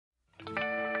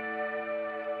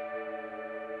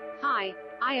Hi,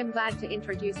 I am glad to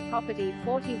introduce property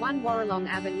 41 Warralong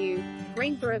Avenue,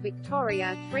 Greensborough,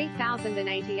 Victoria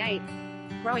 3088.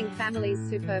 Growing families,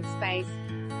 superb space.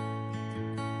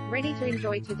 Ready to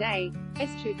enjoy today.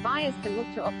 Astute buyers can look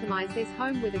to optimize this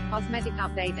home with a cosmetic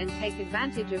update and take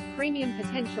advantage of premium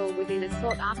potential within a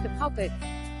sought-after pocket.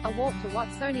 A walk to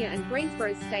Watsonia and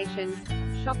Greensborough stations,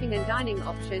 shopping and dining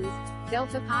options,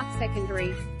 Delta Park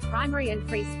Secondary, primary and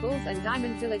preschools and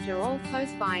Diamond Village are all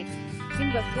close by.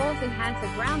 Timber floors enhance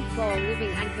a ground floor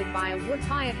living anchored by a wood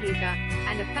fire heater,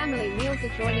 and a family meals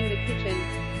adjoining the kitchen.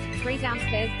 3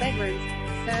 downstairs bedrooms,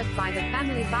 served by the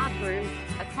family bathroom,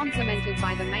 are complemented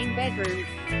by the main bedroom,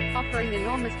 offering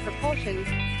enormous proportions,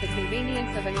 the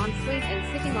convenience of an ensuite and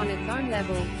sitting on its own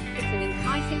level. It's an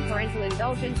enticing parental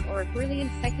indulgence or a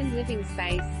brilliant second living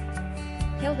space.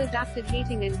 Tilda ducted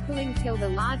heating and cooling, Tilda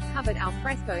large covered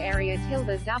alfresco area,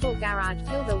 Tilda double garage,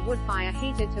 Tilda wood fire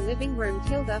heater to living room,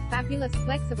 Tilda fabulous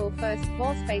flexible first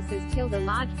floor spaces, Tilda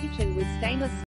large kitchen with stainless